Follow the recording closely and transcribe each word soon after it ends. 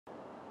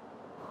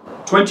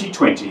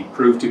2020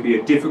 proved to be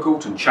a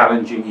difficult and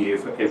challenging year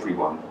for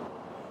everyone,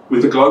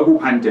 with the global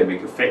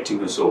pandemic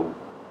affecting us all.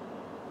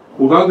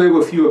 Although there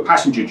were fewer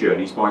passenger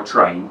journeys by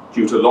train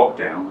due to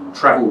lockdown and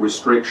travel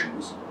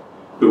restrictions,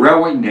 the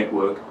railway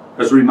network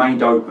has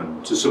remained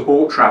open to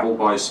support travel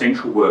by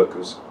essential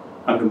workers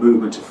and the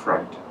movement of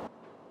freight.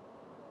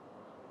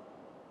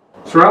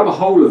 Throughout the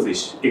whole of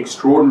this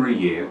extraordinary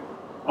year,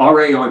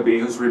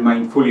 RAIB has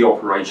remained fully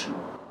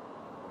operational.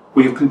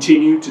 We have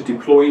continued to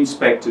deploy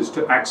inspectors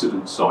to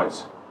accident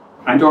sites,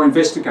 and our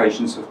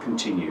investigations have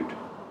continued,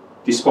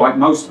 despite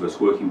most of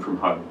us working from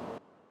home.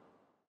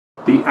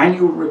 The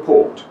annual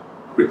report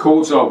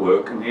records our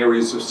work and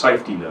areas of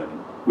safety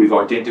learning we've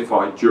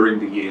identified during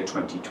the year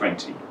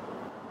 2020.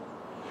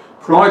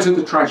 Prior to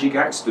the tragic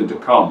accident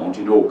at Carmont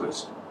in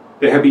August,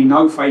 there have been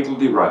no fatal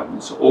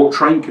derailments or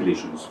train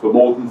collisions for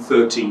more than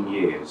 13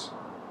 years.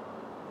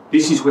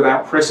 This is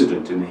without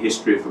precedent in the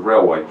history of the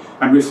railway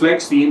and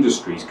reflects the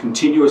industry's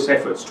continuous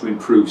efforts to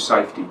improve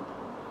safety.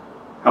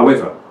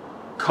 However,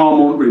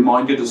 Carmont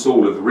reminded us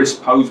all of the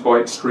risk posed by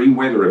extreme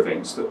weather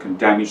events that can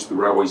damage the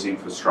railway's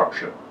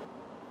infrastructure.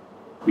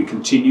 We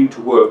continue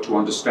to work to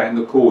understand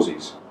the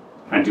causes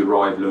and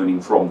derive learning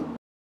from them.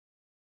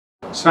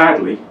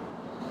 Sadly,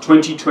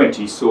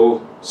 2020 saw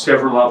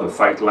several other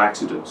fatal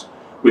accidents,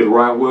 with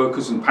rail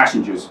workers and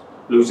passengers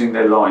losing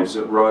their lives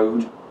at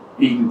Road,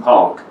 Eden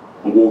Park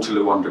and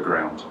Waterloo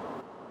Underground.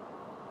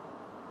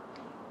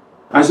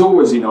 As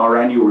always in our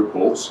annual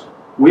reports,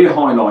 we're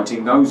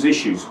highlighting those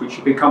issues which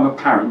have become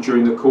apparent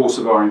during the course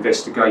of our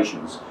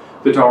investigations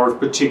that are of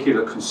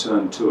particular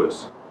concern to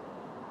us.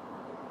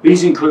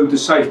 These include the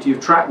safety of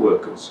track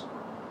workers,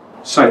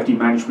 safety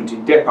management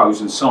in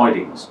depots and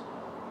sidings,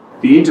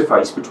 the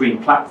interface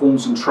between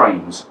platforms and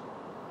trains,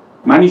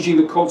 managing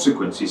the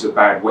consequences of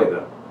bad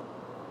weather,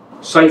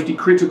 safety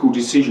critical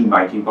decision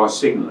making by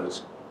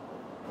signallers,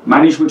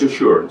 management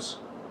assurance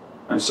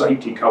and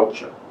safety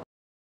culture.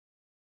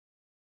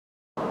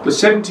 The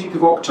 17th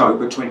of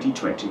October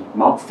 2020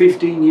 marked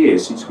 15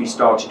 years since we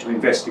started to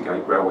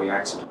investigate railway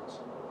accidents.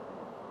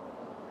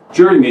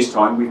 During this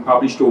time we've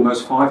published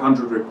almost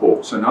 500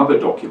 reports and other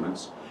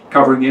documents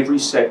covering every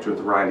sector of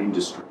the rail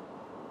industry.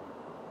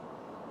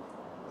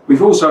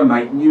 We've also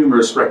made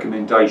numerous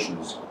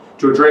recommendations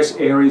to address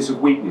areas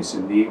of weakness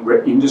in the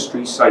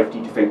industry's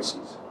safety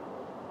defences.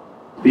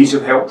 These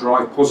have helped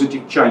drive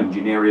positive change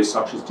in areas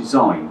such as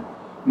design,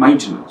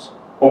 maintenance,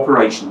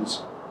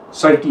 operations,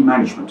 safety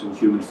management and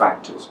human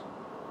factors.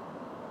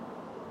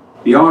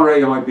 The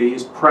RAIB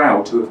is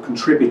proud to have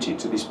contributed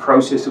to this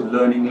process of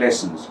learning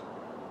lessons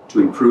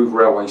to improve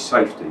railway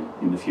safety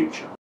in the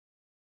future.